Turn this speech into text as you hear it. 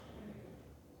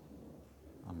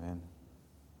Amen.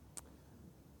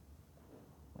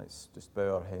 Let's just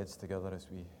bow our heads together as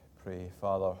we pray.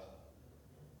 Father,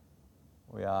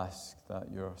 we ask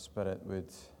that your Spirit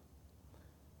would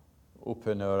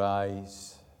open our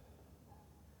eyes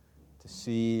to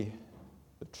see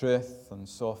the truth and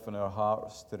soften our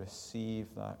hearts to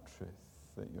receive that truth,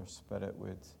 that your Spirit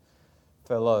would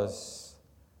fill us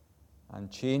and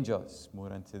change us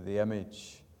more into the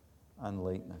image and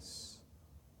likeness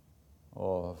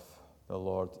of the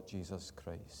Lord Jesus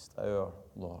Christ, our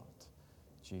Lord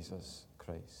Jesus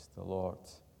Christ, the Lord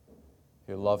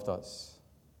who loved us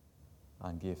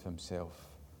and gave himself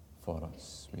for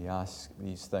us. We ask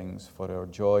these things for our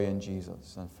joy in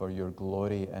Jesus and for your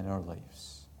glory in our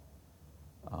lives.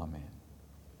 Amen.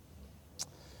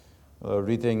 Our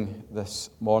reading this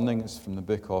morning is from the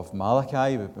book of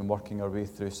Malachi. We've been working our way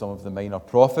through some of the minor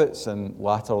prophets and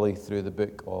latterly through the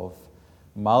book of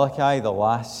Malachi, the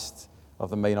last of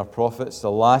the minor prophets,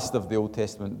 the last of the Old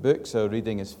Testament books. Our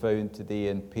reading is found today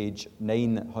in page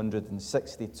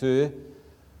 962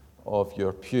 of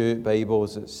your Pew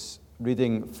Bibles. It's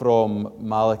reading from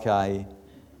Malachi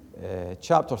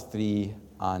chapter 3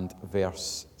 and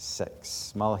verse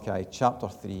 6. Malachi chapter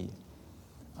 3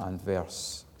 and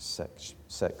verse 6,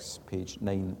 page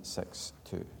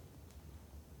 962.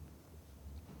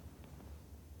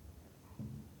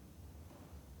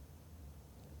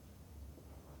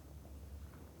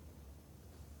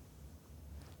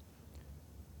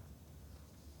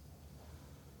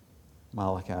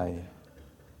 Malachi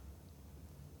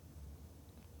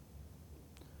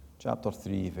chapter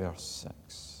 3, verse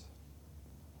 6.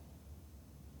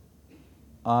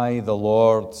 I, the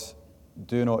Lord,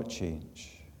 do not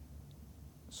change.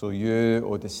 So you,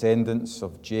 O descendants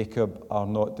of Jacob, are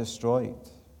not destroyed.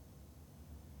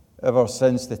 Ever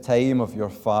since the time of your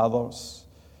fathers,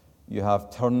 you have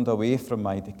turned away from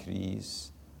my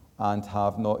decrees and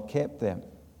have not kept them.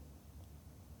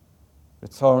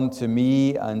 Return to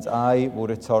me, and I will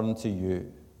return to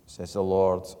you, says the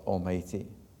Lord Almighty.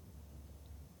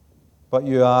 But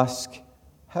you ask,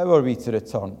 how are we to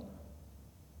return?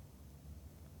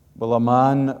 Will a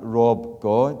man rob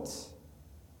God?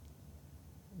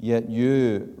 Yet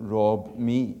you rob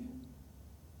me.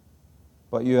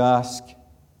 But you ask,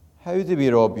 how do we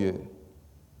rob you?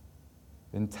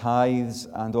 In tithes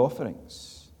and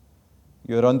offerings.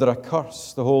 You are under a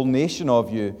curse, the whole nation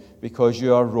of you, because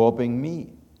you are robbing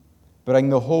me. Bring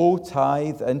the whole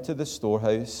tithe into the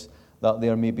storehouse, that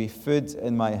there may be food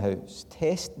in my house.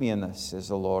 Test me in this, says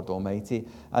the Lord Almighty,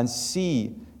 and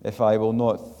see if I will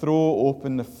not throw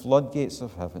open the floodgates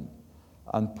of heaven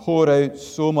and pour out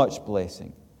so much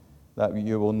blessing that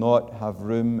you will not have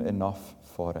room enough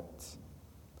for it.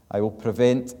 I will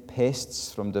prevent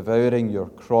pests from devouring your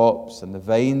crops, and the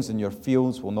vines in your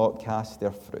fields will not cast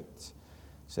their fruit,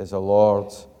 says the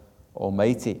Lord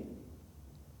Almighty.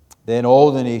 Then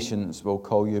all the nations will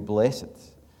call you blessed,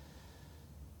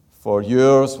 for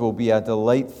yours will be a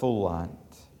delightful land,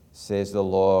 says the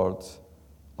Lord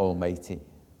Almighty.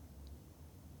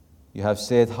 You have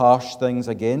said harsh things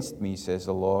against me, says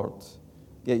the Lord.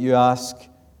 Yet you ask,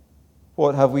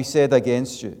 what have we said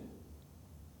against you?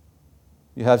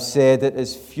 You have said it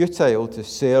is futile to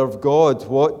serve God.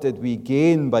 What did we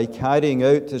gain by carrying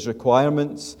out his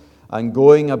requirements and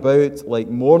going about like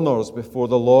mourners before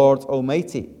the Lord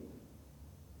Almighty?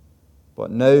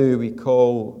 But now we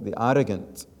call the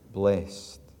arrogant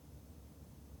blessed.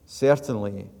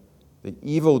 Certainly the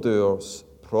evildoers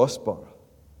prosper,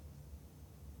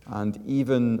 and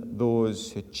even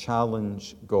those who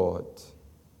challenge God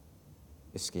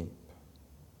escape.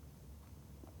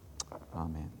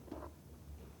 Amen.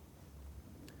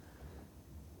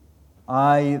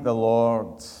 I, the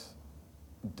Lord,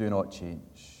 do not change.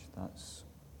 That's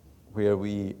where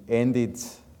we ended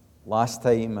last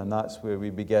time, and that's where we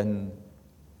begin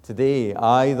today.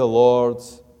 I, the Lord,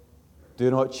 do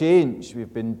not change.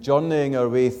 We've been journeying our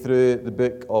way through the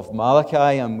book of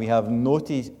Malachi, and we have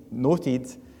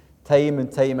noted time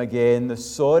and time again the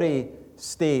sorry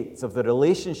state of the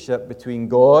relationship between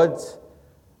God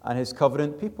and his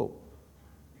covenant people.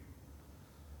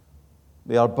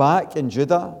 They are back in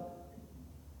Judah.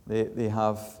 They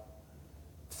have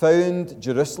found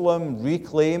Jerusalem,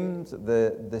 reclaimed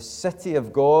the city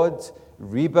of God,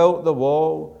 rebuilt the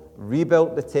wall,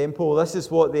 rebuilt the temple. This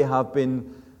is what they have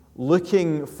been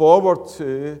looking forward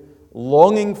to,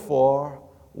 longing for,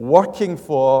 working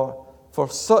for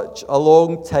such a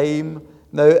long time.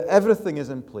 Now everything is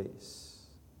in place.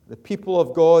 The people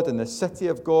of God and the city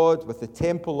of God with the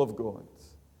temple of God.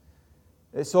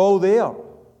 It's all there.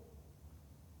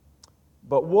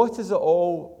 But what is it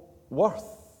all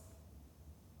worth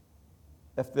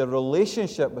if the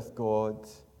relationship with God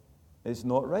is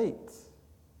not right.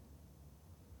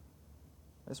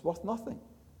 It's worth nothing.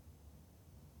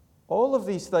 All of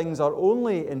these things are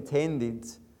only intended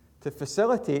to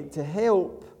facilitate, to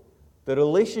help the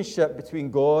relationship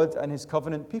between God and his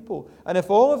covenant people. And if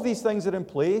all of these things are in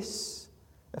place,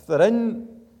 if they're in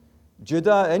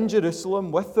Judah, in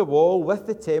Jerusalem, with the wall, with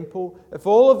the temple, if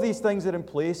all of these things are in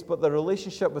place, but the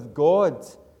relationship with God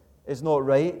is not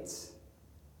right,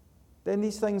 then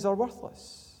these things are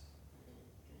worthless.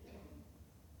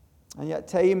 And yet,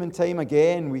 time and time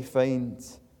again, we find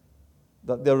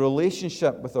that their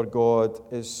relationship with our God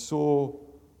is so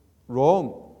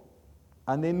wrong.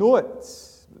 And they know it.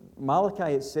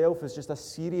 Malachi itself is just a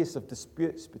series of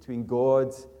disputes between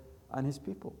God and his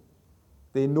people.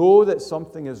 They know that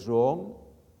something is wrong,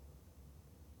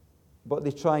 but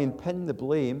they try and pin the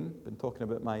blame. I've been talking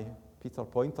about my Peter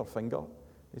Pointer finger.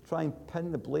 They try and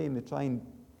pin the blame. They try and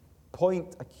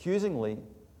point accusingly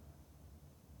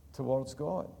towards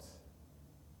God.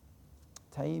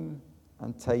 Time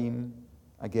and time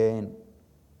again.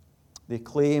 They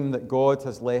claim that God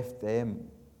has left them,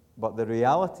 but the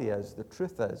reality is, the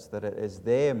truth is, that it is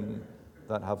them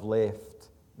that have left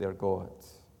their God.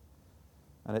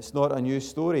 And it's not a new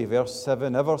story. Verse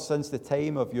 7, ever since the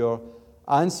time of your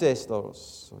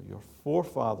ancestors, or your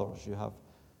forefathers, you have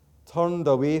turned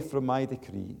away from my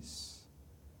decrees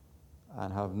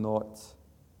and have not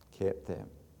kept them.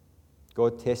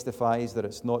 God testifies that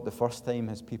it's not the first time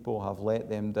his people have let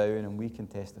them down, and we can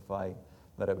testify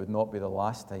that it would not be the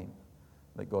last time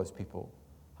that God's people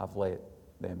have let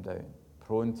them down.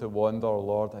 Prone to wander,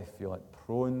 Lord, I feel it.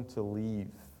 Prone to leave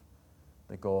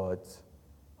the God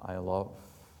I love.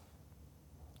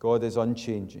 God is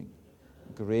unchanging,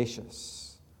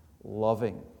 gracious,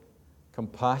 loving,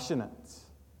 compassionate,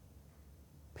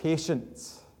 patient,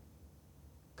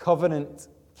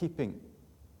 covenant-keeping.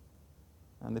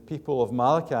 And the people of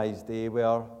Malachi's day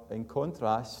were, in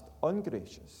contrast,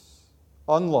 ungracious,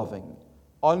 unloving,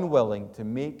 unwilling to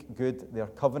make good their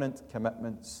covenant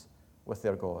commitments with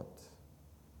their God.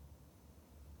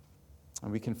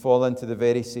 And we can fall into the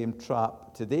very same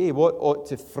trap today. What ought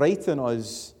to frighten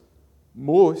us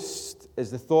most is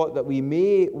the thought that we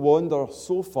may wander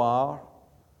so far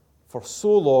for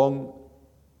so long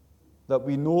that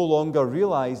we no longer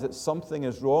realize that something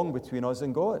is wrong between us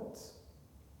and God.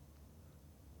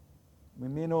 We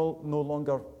may no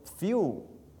longer feel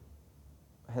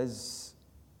his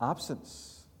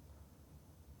absence.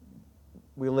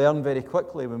 We learn very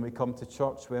quickly when we come to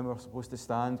church when we're supposed to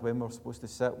stand, when we're supposed to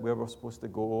sit, where we're supposed to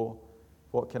go,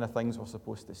 what kind of things we're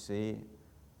supposed to say.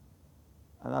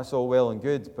 And that's all well and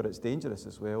good, but it's dangerous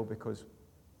as well, because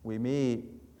we may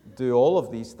do all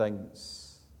of these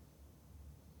things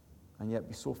and yet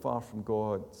be so far from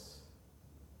God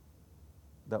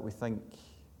that we think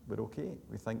we're okay.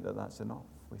 We think that that's enough.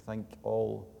 We think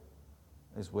all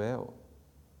is well.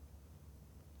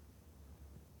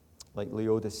 Like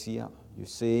Laodicea, you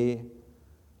say,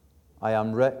 I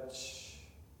am rich.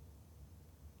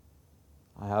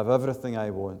 I have everything I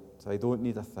want. I don't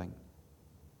need a thing.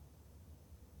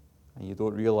 And you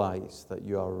don't realize that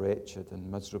you are wretched and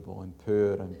miserable and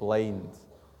poor and blind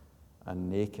and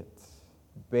naked.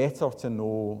 Better to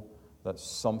know that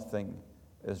something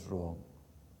is wrong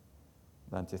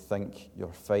than to think you're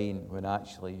fine when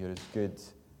actually you're as good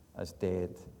as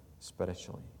dead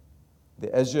spiritually.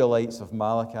 The Israelites of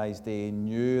Malachi's day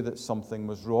knew that something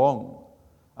was wrong,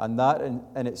 and that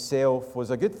in itself was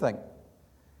a good thing.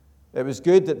 It was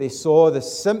good that they saw the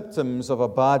symptoms of a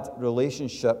bad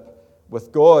relationship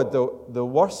with God. The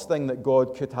worst thing that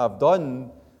God could have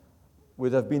done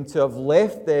would have been to have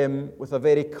left them with a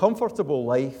very comfortable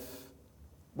life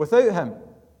without him.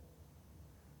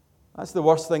 That's the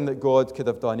worst thing that God could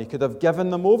have done. He could have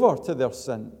given them over to their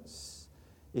sins.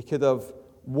 He could have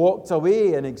walked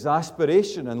away in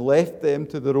exasperation and left them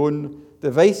to their own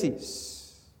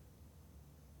devices.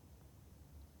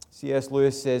 C.S.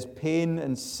 Lewis says, pain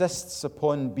insists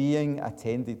upon being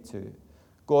attended to.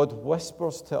 God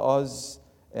whispers to us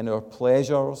in our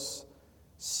pleasures,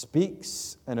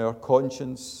 speaks in our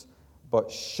conscience,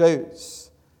 but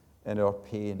shouts in our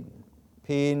pain.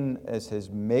 Pain is his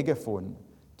megaphone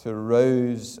to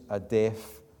rouse a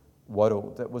deaf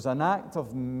world. It was an act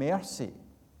of mercy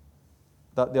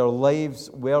that their lives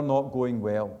were not going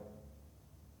well,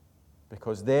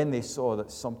 because then they saw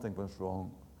that something was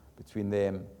wrong between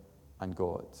them and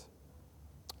God.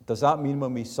 Does that mean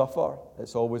when we suffer,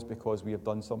 it's always because we have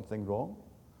done something wrong?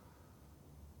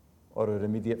 Or our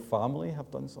immediate family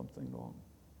have done something wrong?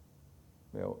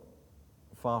 Well,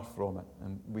 far from it.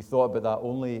 And we thought about that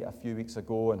only a few weeks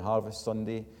ago on Harvest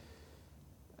Sunday.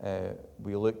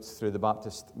 We looked through the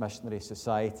Baptist Missionary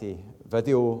Society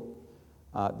video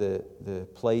at the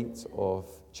plight of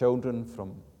children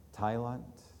from Thailand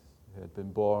who had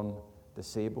been born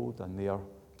disabled, and their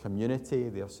community,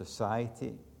 their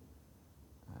society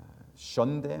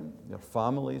shunned them, their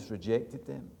families rejected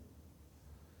them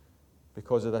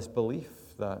because of this belief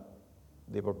that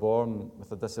they were born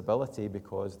with a disability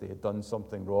because they had done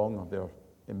something wrong or their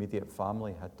immediate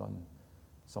family had done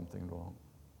something wrong.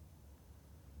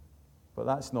 But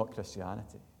that's not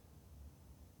Christianity.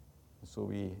 And so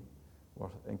we were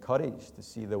encouraged to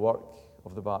see the work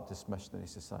of the Baptist Missionary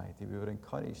Society. We were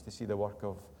encouraged to see the work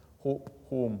of Hope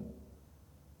Home,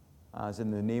 as in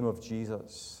the name of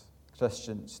Jesus,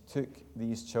 Christians took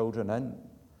these children in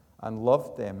and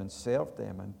loved them and served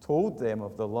them and told them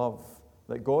of the love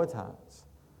that God has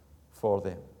for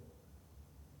them.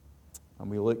 And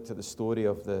we looked at the story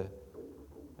of the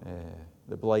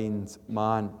blind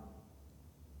man.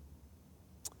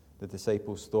 The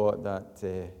disciples thought that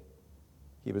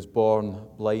he was born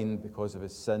blind because of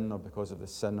his sin or because of the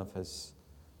sin of his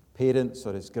parents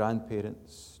or his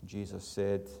grandparents. Jesus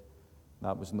said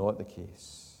that was not the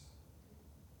case.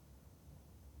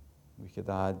 We could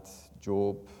add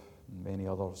Job and many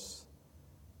others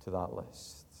to that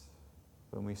list.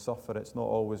 When we suffer, it's not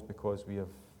always because we have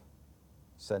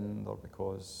sinned or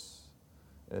because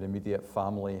our immediate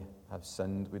family have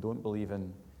sinned. We don't believe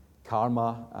in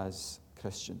karma as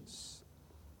Christians.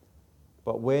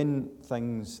 But when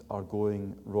things are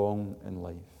going wrong in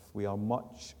life, we are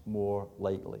much more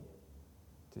likely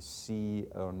to see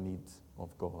our need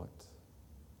of God,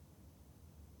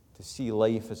 to see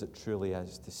life as it truly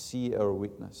is, to see our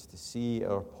weakness, to see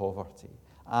our poverty,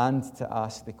 and to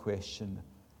ask the question,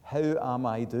 how am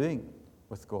I doing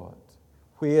with God?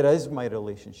 Where is my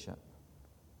relationship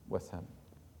with Him?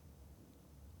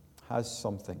 Has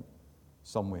something,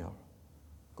 somewhere,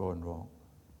 gone wrong?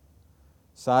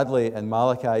 Sadly, in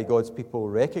Malachi, God's people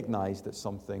recognized that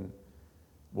something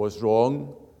was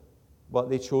wrong, but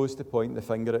they chose to point the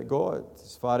finger at God.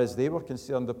 As far as they were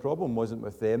concerned, the problem wasn't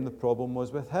with them, the problem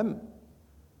was with Him.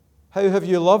 How have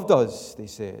you loved us, they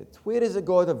said. Where is the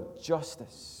God of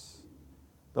justice?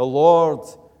 The Lord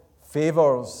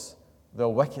favors the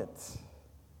wicked.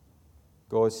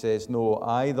 God says, no,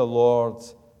 I, the Lord,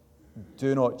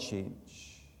 do not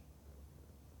change.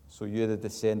 So you, the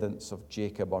descendants of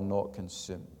Jacob, are not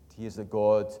consumed. He is the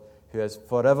God who is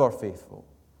forever faithful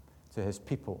to His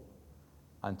people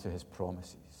and to His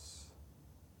promises.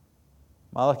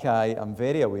 Malachi, I'm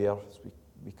very aware, as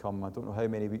we come, I don't know how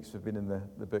many weeks we've been in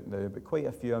the book now, but quite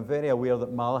a few. I'm very aware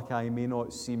that Malachi may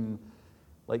not seem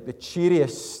like the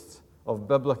cheeriest of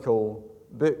biblical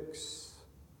books.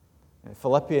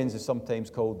 Philippians is sometimes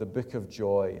called the Book of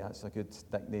Joy. That's a good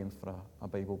nickname for a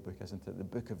Bible book, isn't it? The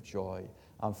Book of Joy.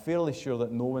 I'm fairly sure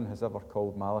that no one has ever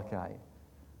called Malachi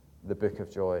the Book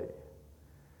of Joy.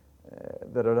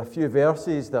 There are a few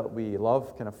verses that we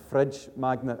love, kind of fridge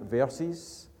magnet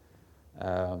verses,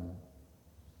 that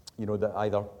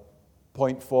either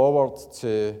point forward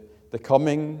to the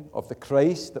coming of the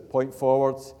Christ, that point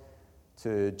forward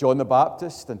to John the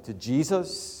Baptist and to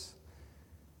Jesus.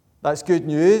 That's good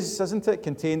news, isn't it,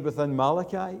 contained within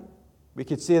Malachi? We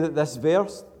could say that this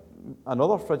verse,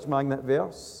 another fridge magnet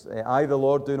verse, I, the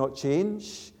Lord, do not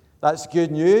change. That's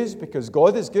good news because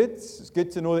God is good. It's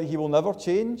good to know that He will never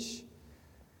change.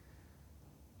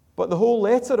 But the whole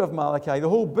letter of Malachi, the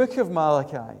whole book of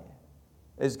Malachi,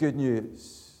 is good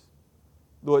news.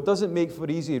 Though it doesn't make for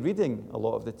easy reading a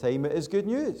lot of the time, it is good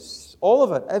news. All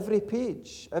of it, every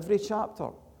page, every chapter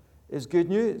is good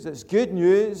news. It's good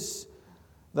news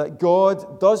that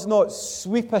God does not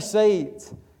sweep aside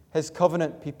His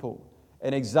covenant people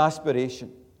in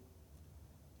exasperation.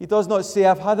 He does not say,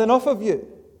 I've had enough of you.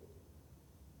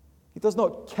 He does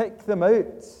not kick them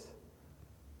out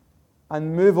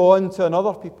and move on to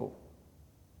another people.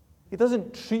 He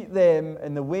doesn't treat them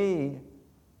in the way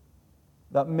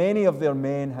that many of their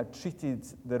men had treated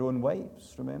their own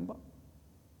wives, remember?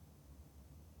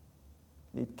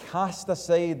 They'd cast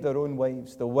aside their own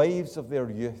wives, the wives of their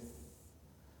youth,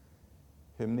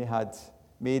 whom they had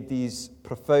made these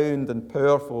profound and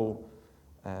powerful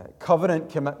covenant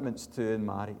commitments to in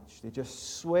marriage. They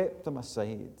just swept them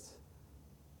aside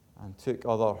and took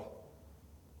other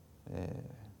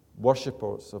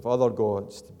worshippers of other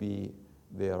gods to be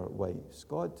their wives.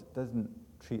 God doesn't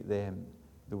treat them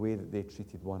the way that they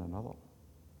treated one another.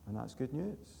 And that's good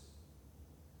news.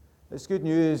 It's good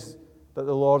news that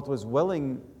the Lord was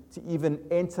willing to even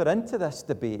enter into this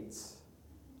debate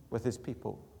with His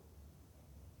people.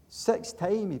 6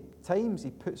 times He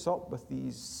puts up with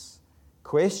these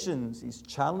questions, these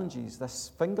challenges,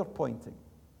 this finger pointing.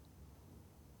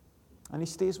 And He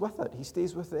stays with it. He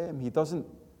stays with them. He doesn't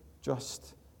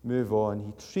just move on.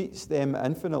 He treats them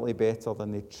infinitely better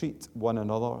than they treat one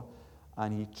another,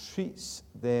 and he treats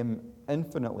them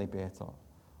infinitely better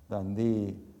than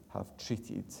they have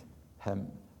treated him.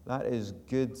 That is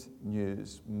good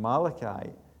news.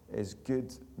 Malachi is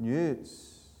good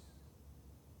news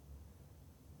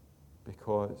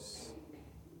because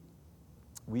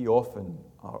we often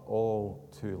are all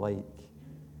too like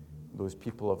those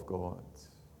people of God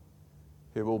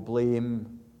who will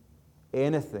blame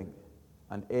anything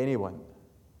and anyone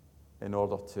in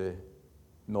order to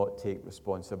not take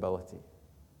responsibility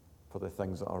for the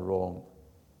things that are wrong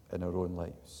in our own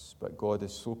lives. But God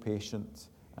is so patient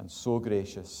and so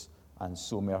gracious and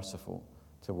so merciful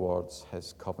towards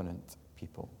his covenant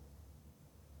people.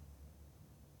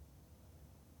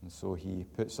 And so he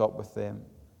puts up with them.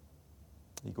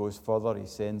 He goes further. He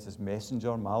sends his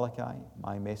messenger, Malachi,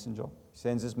 my messenger. He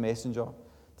sends his messenger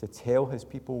to tell his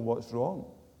people what's wrong,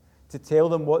 to tell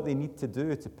them what they need to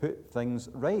do to put things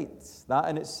right. That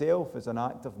in itself is an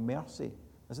act of mercy,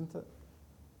 isn't it?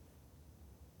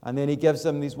 And then he gives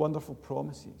them these wonderful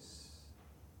promises.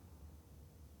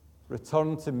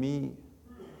 Return to me,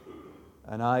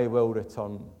 and I will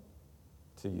return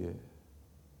to you.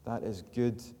 That is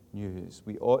good news.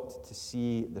 We ought to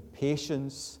see the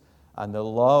patience and the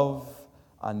love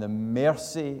and the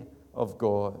mercy of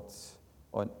God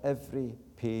on every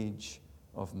page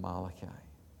of Malachi.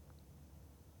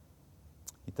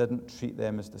 He didn't treat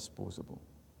them as disposable.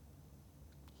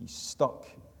 He stuck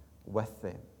with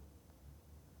them,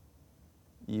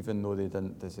 even though they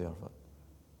didn't deserve it.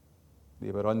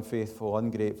 They were unfaithful,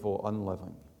 ungrateful,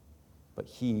 unloving, but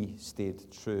he stayed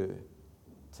true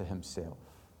to himself.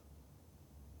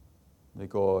 The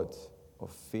God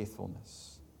of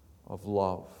faithfulness, of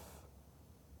love,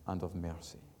 and of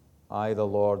mercy. I, the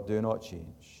Lord, do not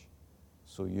change,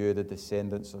 so you, the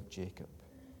descendants of Jacob,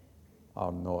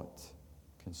 are not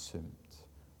consumed.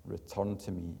 Return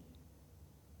to me,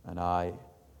 and I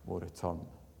will return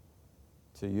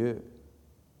to you.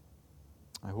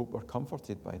 I hope we're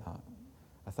comforted by that.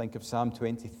 I think of Psalm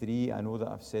 23. I know that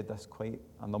I've said this quite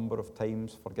a number of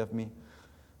times, forgive me,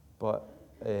 but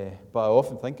I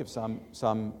often think of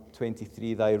Psalm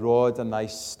 23, thy rod and thy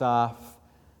staff,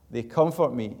 they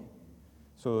comfort me.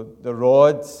 So the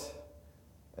rod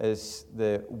is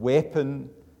the weapon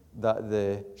that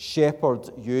the shepherd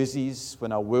uses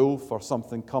when a wolf or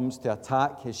something comes to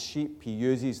attack his sheep. He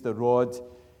uses the rod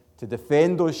to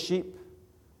defend those sheep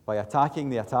by attacking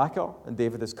the attacker, and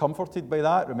David is comforted by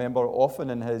that. Remember, often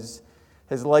in his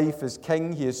life as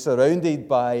king, he is surrounded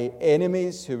by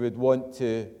enemies who would want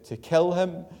to kill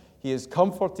him. He is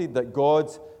comforted that God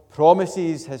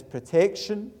promises his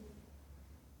protection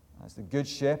as the good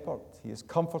shepherd. He is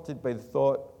comforted by the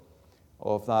thought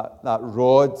of that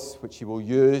rod which he will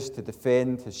use to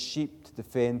defend his sheep, to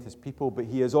defend his people. But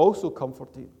he is also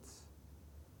comforted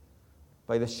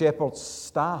by the shepherd's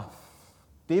staff.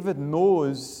 David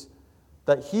knows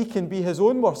that he can be his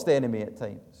own worst enemy at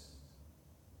times.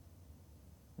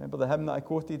 Remember the hymn that I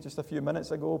quoted just a few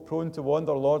minutes ago? Prone to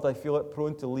wander, Lord, I feel it,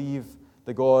 prone to leave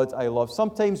the God I love.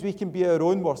 Sometimes we can be our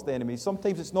own worst enemies.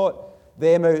 Sometimes it's not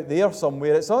them out there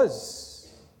somewhere, it's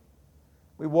us.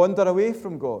 We wander away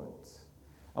from God.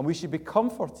 And we should be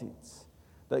comforted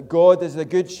that God is the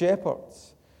good shepherd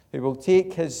who will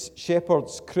take his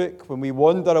shepherd's crook when we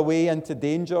wander away into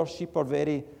danger. Sheep are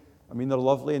they're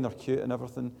lovely and they're cute and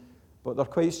everything, but they're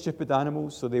quite stupid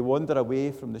animals, so they wander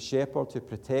away from the shepherd who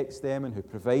protects them and who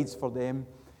provides for them.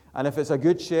 And if it's a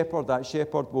good shepherd, that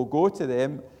shepherd will go to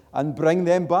them and bring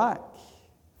them back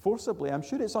forcibly. I'm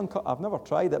sure it's I've never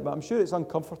tried it, but I'm sure it's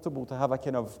uncomfortable to have a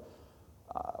kind of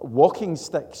walking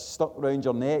stick stuck around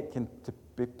your neck and to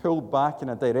be pulled back in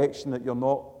a direction that you're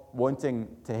not wanting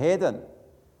to head in.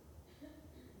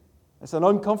 It's an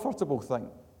uncomfortable thing,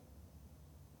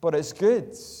 but it's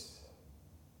good,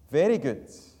 very good,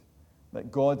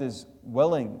 that God is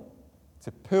willing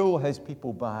to pull his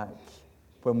people back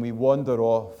when we wander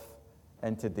off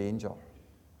into danger.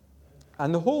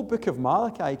 And the whole book of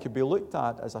Malachi could be looked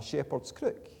at as a shepherd's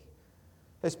crook.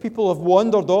 His people have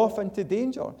wandered off into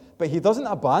danger, but he doesn't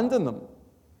abandon them.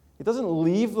 He doesn't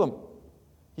leave them.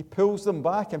 He pulls them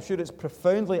back. I'm sure it's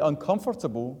profoundly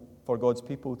uncomfortable for God's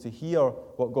people to hear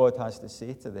what God has to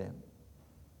say to them.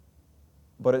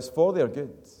 But it's for their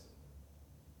good.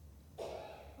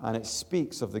 And it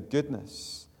speaks of the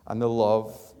goodness and the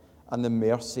love and the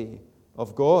mercy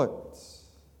of God.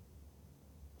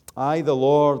 I, the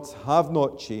Lord, have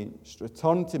not changed.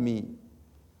 Return to me,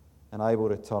 and I will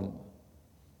return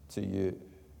to you.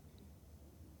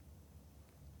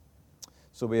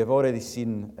 So we have already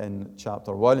seen in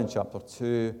chapter 1 and chapter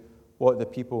 2 what the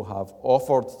people have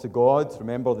offered to God.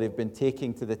 Remember, they've been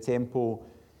taking to the temple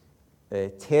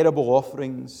terrible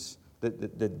offerings,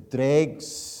 the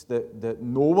dregs that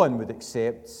no one would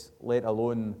accept, let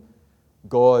alone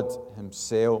God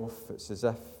himself. It's as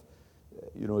if,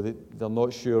 they're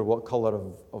not sure what colour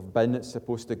of bin it's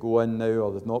supposed to go in now,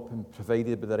 or they've not been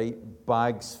provided with the right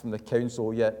bags from the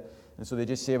council yet. And so they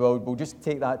just say, well, we'll just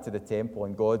take that to the temple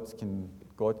and God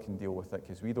can deal with it,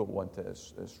 because we don't want it.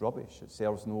 It's rubbish. It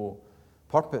serves no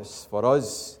purpose for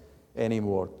us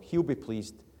anymore. He'll be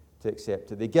pleased to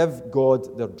accept it. They give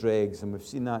God their dregs, and we've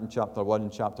seen that in chapter 1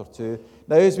 and chapter 2.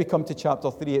 Now, as we come to chapter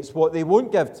 3, it's what they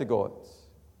won't give to God.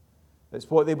 It's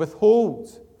what they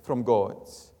withhold from God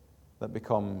that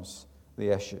becomes the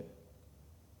issue.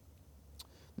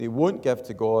 They won't give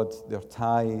to God their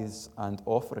tithes and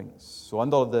offerings. So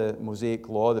under the Mosaic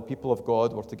law, the people of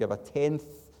God were to give a tenth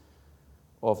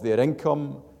of their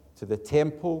income to the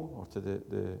temple, or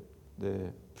to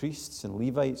the priests and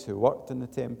Levites who worked in the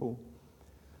temple.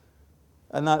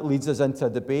 And that leads us into a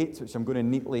debate, which I'm going to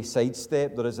neatly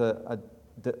sidestep. There is a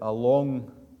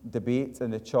long debate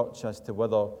in the church as to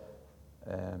whether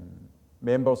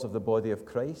members of the body of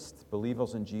Christ,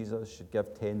 believers in Jesus, should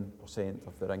give 10%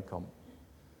 of their income,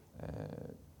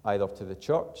 either to the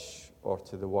church or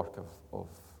to the work of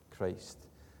Christ.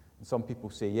 And some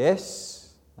people say yes,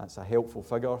 that's a helpful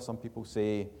figure. Some people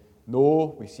say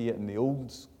no, we see it in the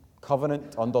old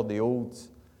covenant, under the old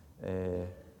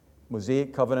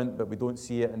Mosaic covenant, but we don't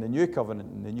see it in the new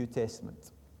covenant, in the New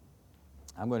Testament.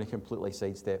 I'm going to completely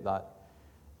sidestep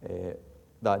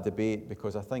that debate,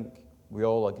 because I think we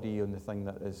all agree on the thing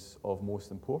that is of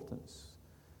most importance.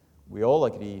 We all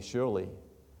agree, surely,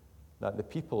 that the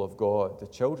people of God, the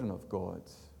children of God,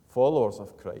 followers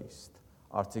of Christ,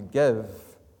 are to give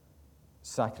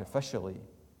sacrificially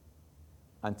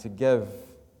and to give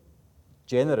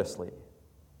generously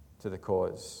to the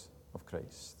cause of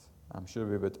Christ. I'm sure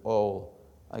we would all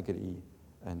agree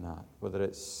in that. Whether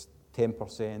it's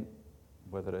 10%,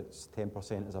 whether it's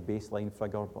 10% as a baseline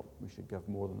figure, but we should give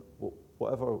more than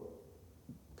whatever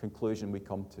conclusion we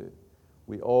come to,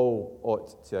 we all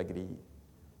ought to agree.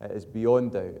 It is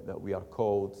beyond doubt that we are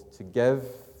called to give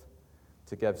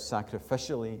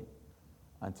sacrificially,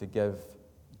 and to give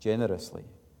generously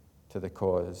to the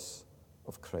cause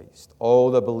of Christ.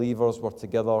 All the believers were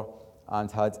together and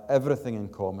had everything in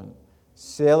common.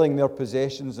 Selling their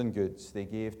possessions and goods, they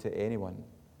gave to anyone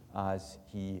as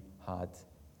he had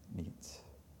need.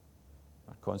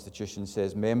 Our Constitution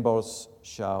says members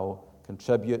shall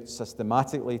contribute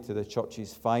systematically to the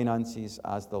church's finances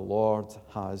as the Lord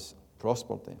has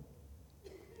prospered them.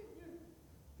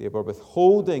 They were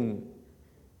withholding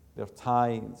their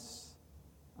tithes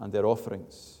and their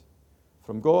offerings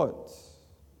from God.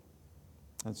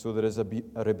 And so there is a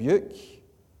rebuke,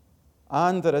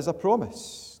 and there is a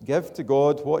promise. Give to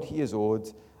God what he is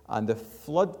owed, and the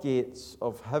floodgates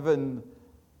of heaven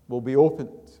will be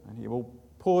opened, and he will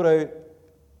pour out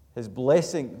his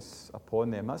blessings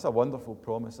upon them. That's a wonderful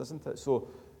promise, isn't it? So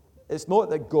it's not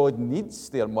that God needs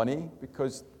their money,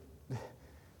 because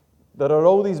there are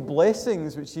all these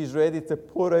blessings which he's ready to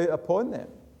pour out upon them.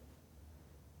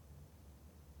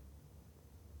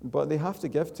 But they have to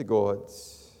give to God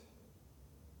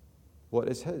what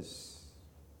is his.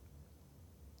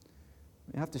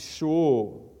 They have to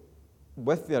show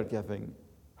with their giving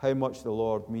how much the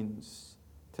Lord means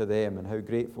to them and how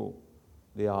grateful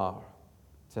they are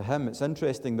to him. It's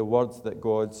interesting, the words that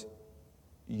God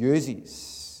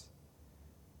uses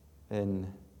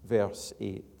in verse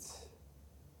 8.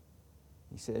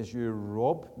 He says, "You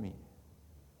rob me.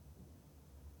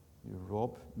 You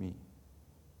rob me."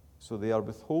 So they are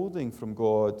withholding from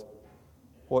God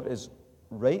what is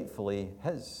rightfully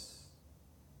his.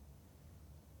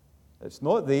 It's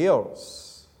not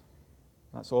theirs.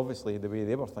 That's obviously the way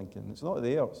they were thinking. It's not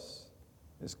theirs.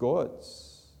 It's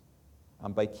God's.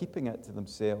 And by keeping it to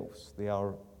themselves, they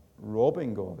are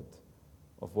robbing God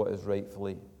of what is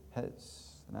rightfully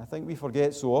his. And I think we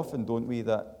forget so often, don't we,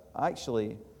 that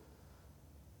actually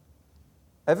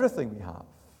everything we have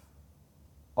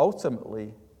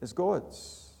ultimately is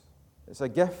God's. It's a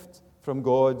gift from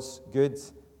God's good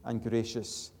and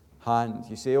gracious hand.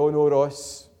 You say, "Oh no,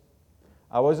 Ross,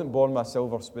 I wasn't born with a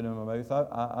silver spoon in my mouth.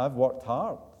 I've worked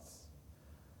hard.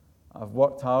 I've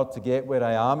worked hard to get where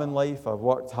I am in life. I've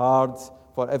worked hard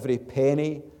for every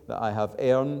penny that I have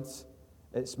earned.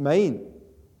 It's mine."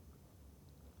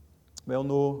 Well,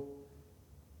 no,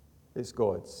 it's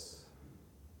God's.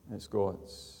 It's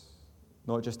God's.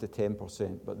 Not just the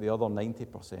 10%, but the other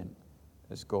 90%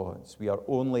 is God's. We are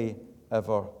only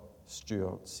ever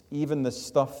stewards. Even the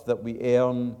stuff that we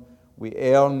earn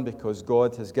because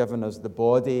God has given us the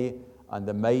body and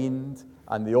the mind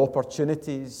and the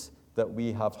opportunities that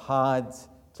we have had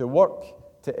to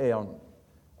work to earn.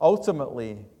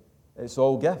 Ultimately, it's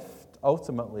all gift.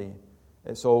 Ultimately,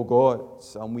 it's all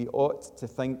God's. And we ought to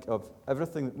think of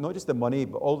everything, not just the money,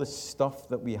 but all the stuff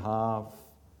that we have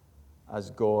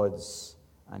as God's.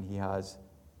 And He has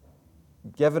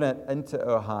given it into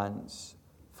our hands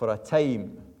for a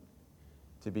time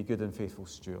to be good and faithful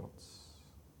stewards.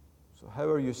 So how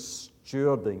are you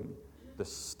stewarding the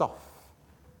stuff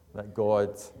that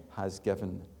God has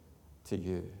given to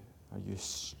you? Are you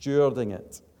stewarding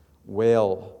it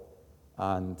well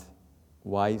and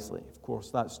wisely? Of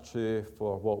course, that's true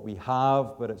for what we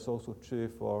have, but it's also true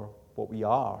for what we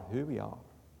are, who we are.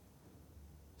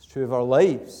 It's true of our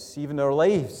lives. Even our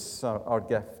lives are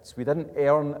gifts. We didn't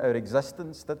earn our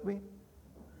existence, did we? We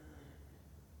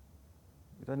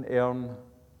didn't earn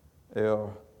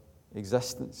our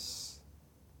existence.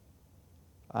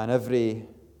 And every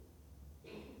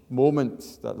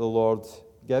moment that the Lord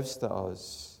gives to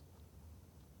us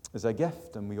is a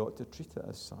gift, and we ought to treat it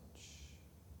as such.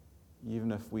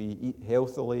 Even if we eat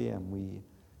healthily and we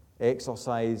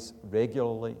exercise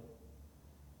regularly,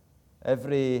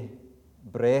 every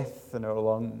breath in our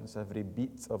lungs, every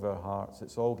beat of our hearts,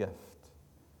 it's all gift.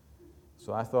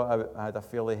 So I thought I had a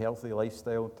fairly healthy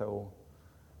lifestyle till,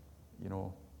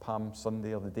 Palm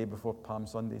Sunday, or the day before Palm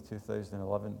Sunday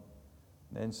 2011. And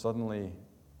then suddenly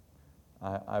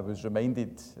I was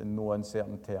reminded in no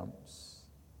uncertain terms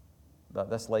that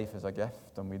this life is a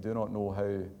gift, and we do not know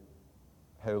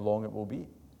how long it will be.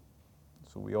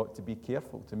 So we ought to be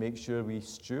careful to make sure we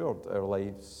steward our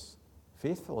lives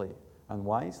faithfully and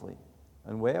wisely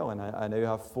and well. And I now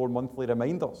have 4 monthly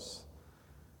reminders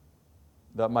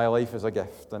that my life is a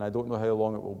gift, and I don't know how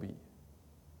long it will be.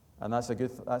 And that's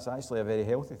actually a very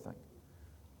healthy thing.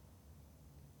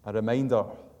 A reminder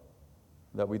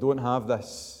that we don't have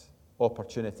this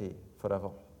opportunity forever.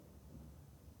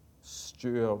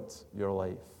 Steward your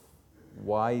life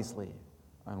wisely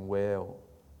and well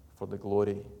for the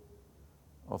glory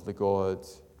of the God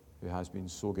who has been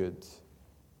so good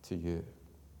to you.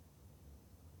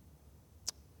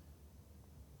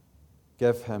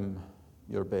 Give Him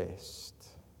your best.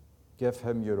 Give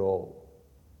Him your all.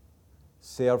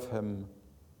 Serve Him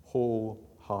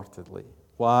wholeheartedly.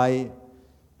 Why?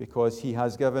 Because He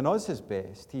has given us His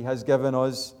best. He has given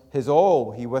us His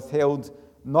all. He withheld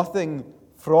nothing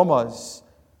from us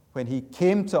when He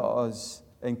came to us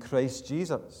in Christ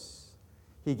Jesus.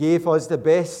 He gave us the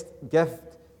best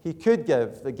gift He could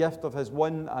give, the gift of His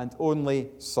one and only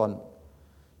Son.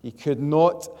 He could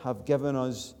not have given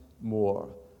us more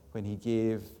when He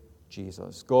gave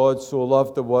Jesus. God so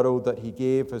loved the world that He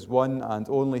gave His one and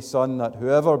only Son, that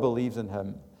whoever believes in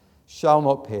Him shall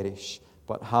not perish,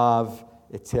 but have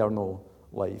eternal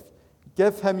life.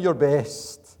 Give Him your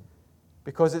best,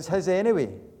 because it's His anyway.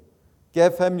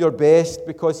 Give Him your best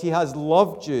because He has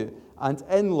loved you, and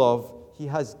in love He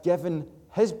has given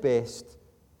His best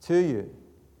to you,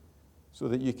 so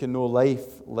that you can know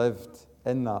life lived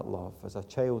in that love as a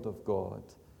child of God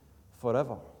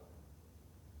forever.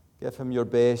 Give Him your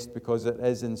best because it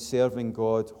is in serving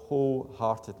God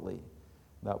wholeheartedly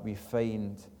that we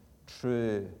find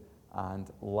true and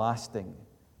lasting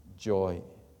joy.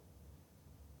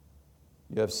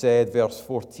 You have said, verse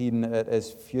 14, it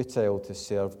is futile to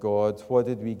serve God. What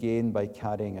did we gain by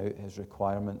carrying out His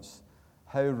requirements?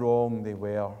 How wrong they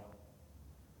were.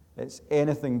 It's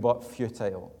anything but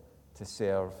futile to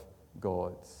serve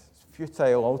God. It's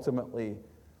futile ultimately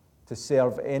to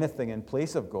serve anything in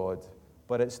place of God,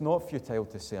 but it's not futile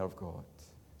to serve God.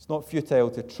 It's not futile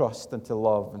to trust and to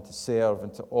love and to serve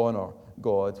and to honor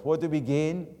God. What do we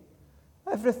gain?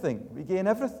 Everything. We gain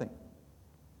everything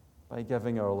by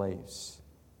giving our lives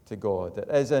to God. It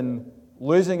is in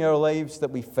losing our lives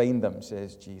that we find them,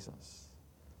 says Jesus.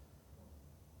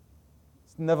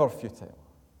 It's never futile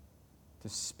to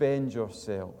spend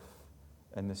yourself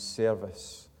in the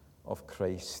service of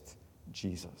Christ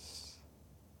Jesus.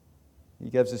 He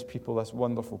gives His people this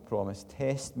wonderful promise.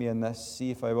 Test me in this,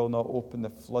 see if I will not open the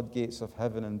floodgates of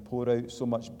heaven and pour out so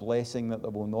much blessing that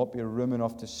there will not be room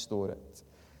enough to store it.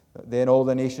 That then all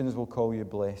the nations will call you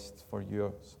blessed, for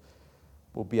yours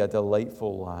will be a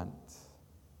delightful land.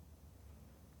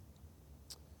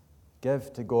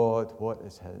 Give to God what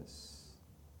is His,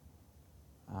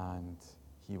 and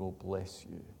He will bless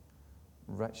you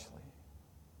richly.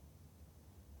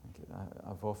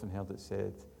 I've often heard it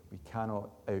said, we cannot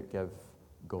outgive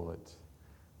God.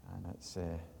 And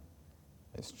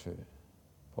it's true.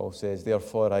 Paul says,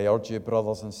 therefore, I urge you,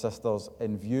 brothers and sisters,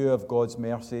 in view of God's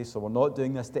mercy, so we're not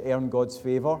doing this to earn God's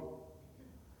favor.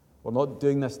 We're not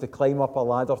doing this to climb up a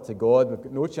ladder to God. We've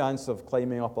got no chance of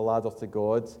climbing up a ladder to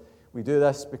God. We do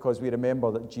this because we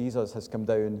remember that Jesus has come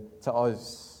down to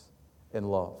us in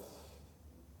love.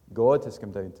 God has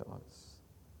come down to us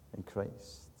in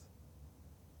Christ.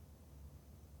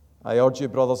 I urge you,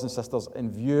 brothers and sisters,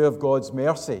 in view of God's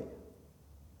mercy,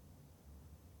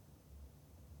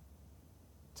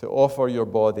 to offer your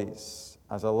bodies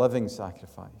as a living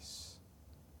sacrifice,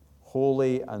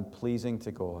 holy and pleasing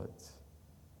to God.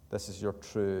 This is your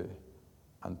true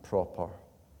and proper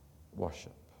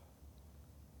worship.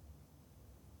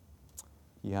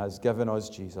 He has given us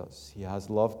Jesus. He has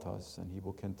loved us, and He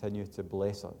will continue to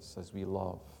bless us as we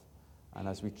love and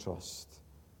as we trust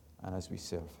and as we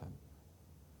serve Him.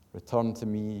 Return to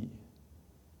me,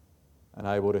 and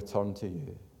I will return to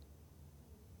you,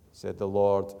 said the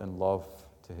Lord in love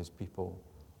to His people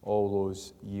all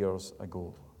those years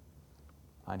ago,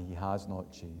 and He has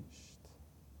not changed.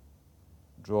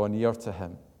 Draw near to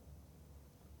Him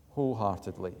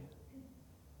wholeheartedly,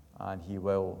 and He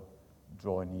will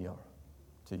draw near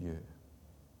to you.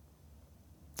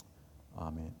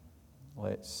 Amen.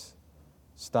 Let's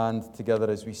stand together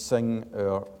as we sing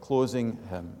our closing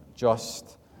hymn,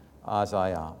 Just As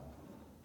I Am.